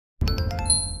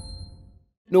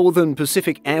Northern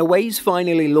Pacific Airways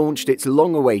finally launched its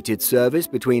long-awaited service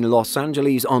between Los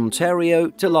Angeles, Ontario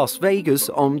to Las Vegas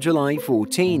on July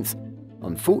 14th.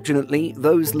 Unfortunately,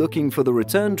 those looking for the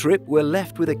return trip were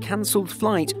left with a cancelled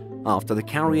flight after the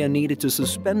carrier needed to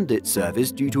suspend its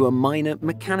service due to a minor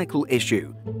mechanical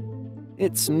issue.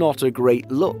 It's not a great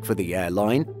look for the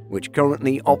airline, which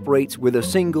currently operates with a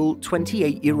single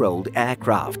 28-year-old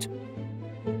aircraft.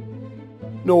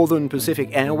 Northern Pacific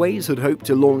Airways had hoped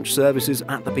to launch services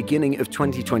at the beginning of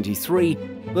 2023,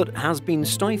 but has been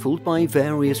stifled by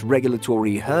various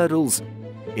regulatory hurdles.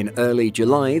 In early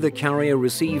July, the carrier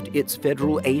received its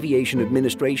Federal Aviation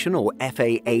Administration or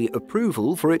FAA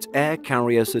approval for its air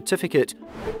carrier certificate.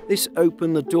 This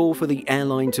opened the door for the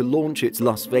airline to launch its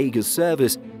Las Vegas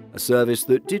service, a service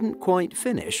that didn't quite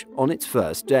finish on its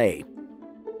first day.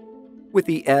 With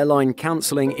the airline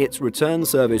cancelling its return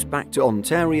service back to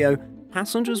Ontario,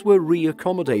 passengers were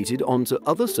re-accommodated onto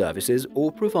other services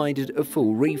or provided a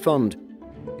full refund.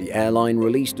 The airline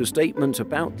released a statement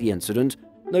about the incident,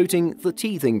 noting the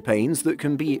teething pains that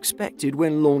can be expected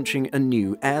when launching a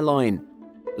new airline.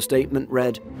 The statement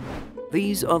read,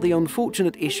 "These are the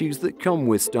unfortunate issues that come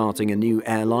with starting a new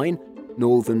airline.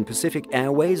 Northern Pacific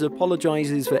Airways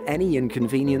apologizes for any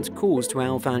inconvenience caused to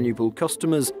our valuable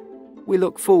customers. We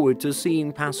look forward to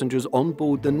seeing passengers on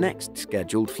board the next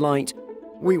scheduled flight.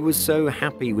 We were so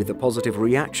happy with the positive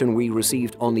reaction we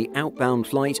received on the outbound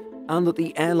flight and that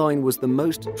the airline was the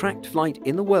most tracked flight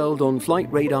in the world on Flight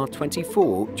Radar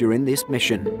 24 during this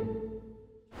mission."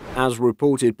 As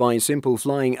reported by Simple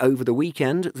Flying over the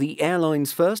weekend, the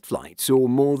airline's first flight saw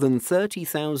more than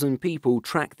 30,000 people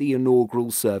track the inaugural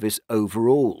service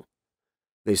overall.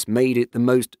 This made it the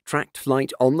most tracked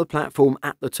flight on the platform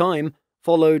at the time,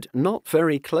 followed not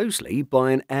very closely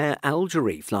by an Air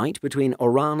Algerie flight between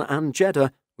Oran and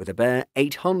Jeddah with a bare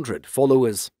 800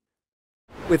 followers.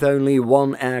 With only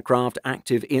one aircraft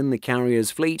active in the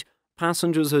carrier's fleet,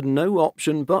 passengers had no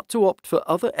option but to opt for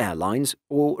other airlines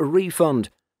or a refund.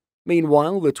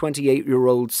 Meanwhile, the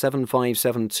 28-year-old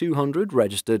 757-200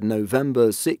 registered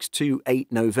November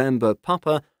 628 November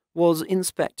Papa was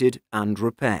inspected and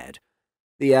repaired.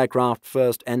 The aircraft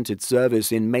first entered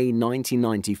service in May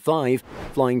 1995,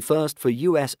 flying first for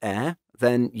US Air,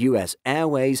 then US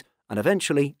Airways, and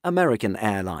eventually American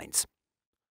Airlines.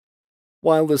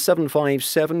 While the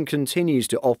 757 continues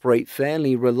to operate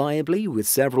fairly reliably with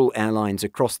several airlines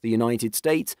across the United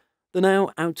States, the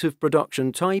now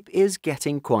out-of-production type is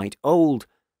getting quite old.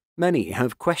 Many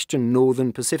have questioned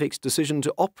Northern Pacific's decision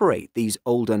to operate these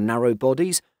older narrow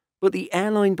bodies, but the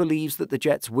airline believes that the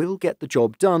jets will get the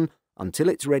job done until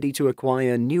it's ready to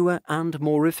acquire newer and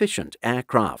more efficient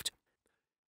aircraft.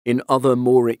 In other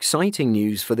more exciting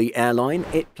news for the airline,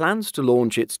 it plans to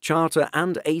launch its charter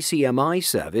and ACMI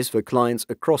service for clients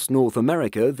across North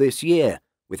America this year,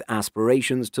 with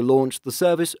aspirations to launch the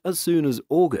service as soon as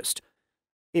August.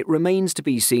 It remains to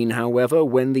be seen, however,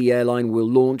 when the airline will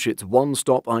launch its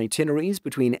one-stop itineraries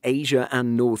between Asia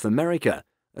and North America,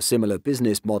 a similar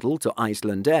business model to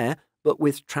Iceland Air, but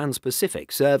with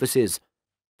trans-Pacific services.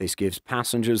 This gives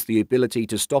passengers the ability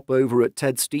to stop over at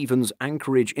Ted Stevens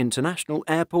Anchorage International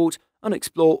Airport and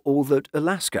explore all that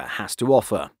Alaska has to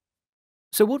offer.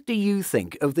 So what do you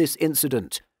think of this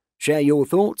incident? Share your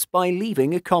thoughts by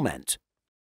leaving a comment.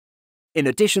 In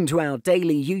addition to our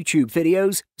daily YouTube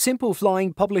videos, Simple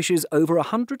Flying publishes over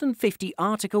 150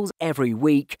 articles every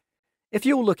week. If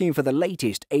you're looking for the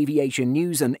latest aviation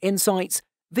news and insights,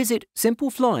 visit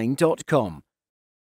simpleflying.com.